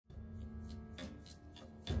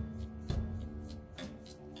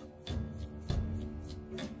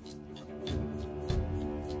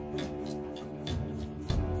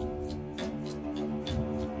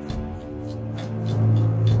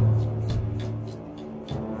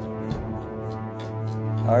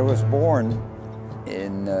I was born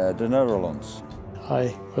in the Netherlands.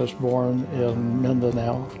 I was born in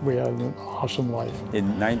Mindanao. We had an awesome life.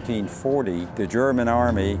 In 1940, the German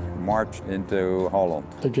army marched into Holland.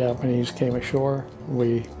 The Japanese came ashore.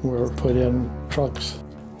 We were put in trucks,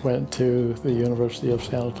 went to the University of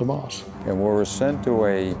Santo Tomas. And we were sent to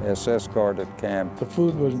a SS-guarded camp. The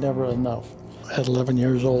food was never enough. At 11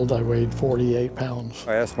 years old, I weighed 48 pounds.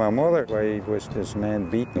 I asked my mother why was this man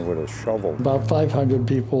beaten with a shovel. About 500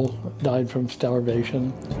 people died from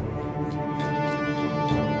starvation.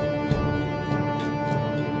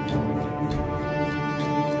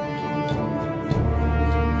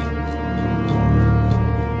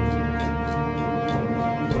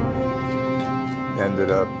 Ended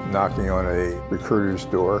up knocking on a recruiter's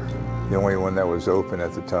door. The only one that was open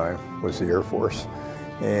at the time was the Air Force,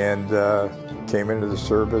 and came into the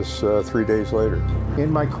service 3 days later. In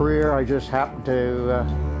my career, I just happened to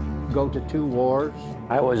go to 2 wars.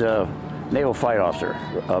 I was a naval flight officer,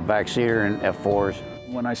 a backseater in F-4s.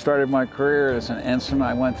 When I started my career as an ensign,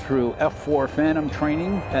 I went through F-4 Phantom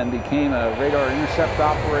training and became a radar intercept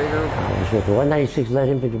operator. I was with the 196th Light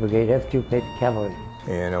Infantry Brigade, F2 Paid Cavalry.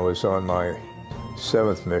 And I was on my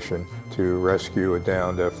 7th mission to rescue a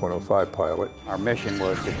downed F-105 pilot. Our mission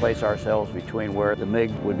was to place ourselves between where the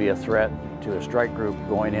MiG would be a threat to a strike group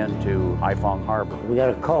going into Haiphong Harbor. We got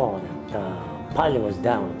a call that the pilot was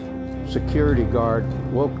down. Security guard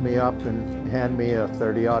woke me up and handed me a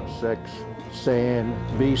 30-06 saying,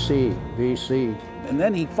 VC, VC. And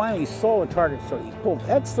then he finally saw the target, so he pulled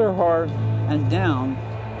extra hard and down,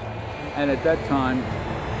 and at that time,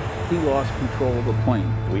 he lost control of the plane.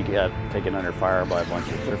 We got taken under fire by a bunch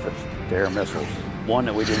of surface-to-air missiles. One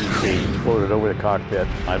that we didn't see exploded over the cockpit.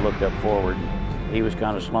 I looked up forward. He was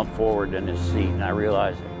kind of slumped forward in his seat, and I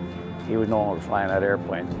realized that he was no longer flying that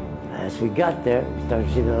airplane. As we got there, we started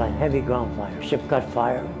seeing a heavy ground fire. Ship caught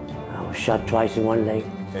fire. I was shot twice in one leg.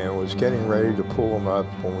 And was getting ready to pull him up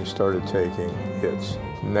when we started taking hits.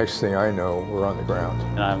 Next thing I know, we're on the ground.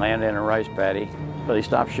 And I landed in a rice paddy, but he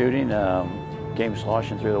stopped shooting. Came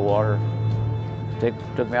sloshing through the water, took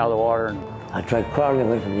me out of the water. And I tried crawling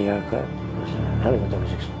away from the aircraft because the helicopter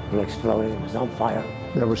was exploding, it was on fire.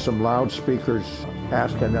 There were some loudspeakers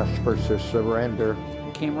asking us for surrender.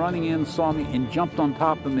 He came running in, saw me, and jumped on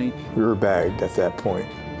top of me. We were bagged at that point.